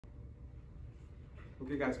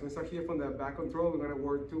Okay guys, we're gonna start here from the back control. We're gonna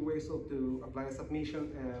work two ways to apply a submission.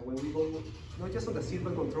 When we go, not just on the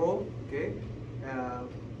seatbelt control, okay,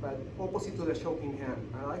 but opposite to the choking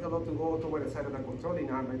hand. I like a lot to go toward the side of the controlling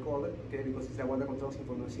arm, I call it, okay, because it's the one that controls him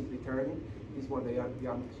from simply turning. This one, the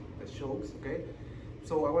arm that chokes, okay.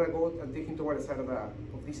 So I want to go and take him toward the side of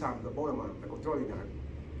this arm, the bottom arm, the controlling arm.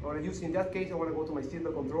 I want to use, in that case, I want to go to my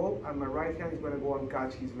seatbelt control, and my right hand is going to go and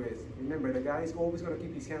catch his wrist. Remember, the guy is always going to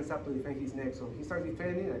keep his hands up to defend his neck. So if he starts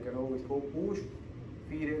defending, I can always go push,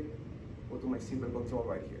 feed it, go to my seatbelt control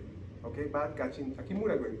right here. Okay, but catching a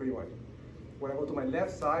Kimura grip pretty much. When I go to my left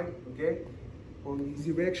side, okay, on this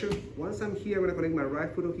direction, once I'm here, I'm going to connect my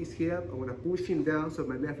right foot on his hip. I'm going to push him down so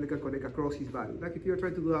my left leg can connect across his body. Like if you're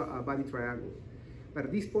trying to do a body triangle. But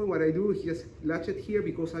at this point, what I do is just latch it here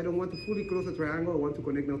because I don't want to fully close the triangle. I want to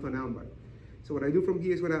connect now to an armbar. So what I do from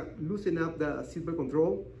here is going to loosen up the seatbelt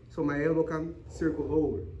control so my elbow can circle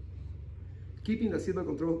over. Keeping the seatbelt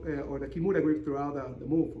control or the Kimura grip throughout the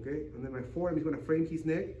move, okay? And then my forearm is going to frame his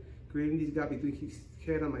neck, creating this gap between his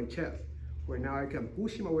head and my chest, where now I can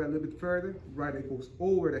push him away a little bit further. Right leg goes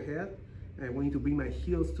over the head, and I want to bring my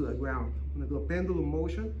heels to the ground. I'm going to do a pendulum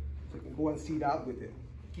motion so I can go and sit out with it,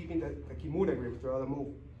 keeping the Kimura grip throughout the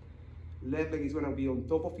move. Left leg is going to be on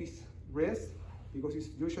top of his wrist because he's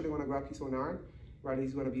usually going to grab his own arm. Right leg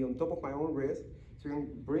is going to be on top of my own wrist. So I'm going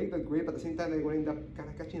to break the grip. At the same time, I'm going to end up kind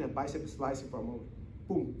of catching a bicep slicer for a moment.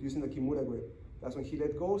 Boom, using the Kimura grip. That's when he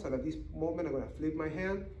let go. And at this moment, I'm going to flip my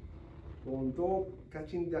hand, go on top,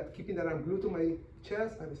 catching that, keeping that arm glued to my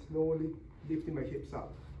chest, and slowly lifting my hips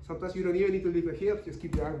up. Sometimes you don't even need to lift the hips. Just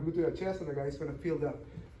keep the arm glued to your chest, and the guy is going to feel the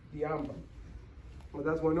armbar. Well,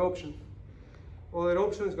 that's one option. Other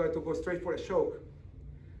option is going to go straight for a choke.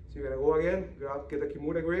 So you're going to go again, get the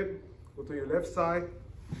Kimura grip, go to your left side,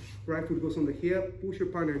 right foot goes on the hip, push your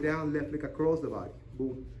partner down, left leg across the body,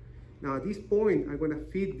 boom. Now at this point, I'm going to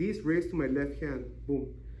feed this wrist to my left hand, boom.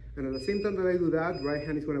 And at the same time that I do that, right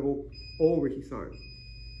hand is going to go over his arm.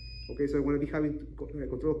 Okay, so I'm going to be having to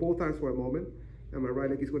control both arms for a moment, and my right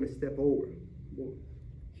leg is going to step over, boom,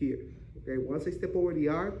 here. Okay, once I step over the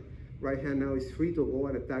arm, right hand now is free to go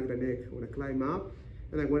and attack the neck. I'm going to climb up,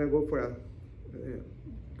 and I'm going to go for a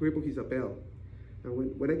grip on his lapel.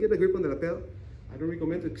 And when I get the grip on the lapel, I don't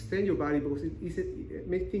recommend to extend your body because it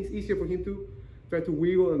makes things easier for him to try to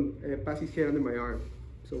wiggle and pass his head under my arm.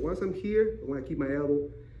 So once I'm here, I want to keep my elbow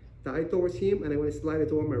tied towards him, and I want to slide it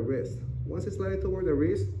toward my wrist. Once I slide it toward the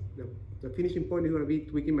wrist, the finishing point is going to be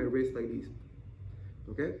tweaking my wrist like this.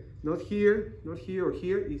 Okay? Not here or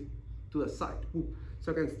here, it's to the side. Ooh.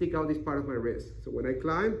 So I can stick out this part of my wrist. So when I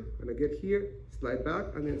climb and I get here, slide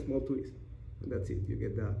back, and then small twist. And that's it, you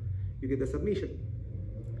get the submission.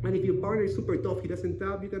 And if your partner is super tough, he doesn't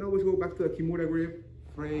tap, you can always go back to the Kimura grip,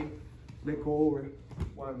 frame, let go over,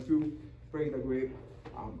 1, 2, break the grip,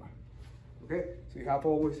 armbar. Okay, so you have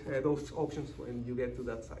always those options when you get to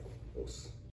that side.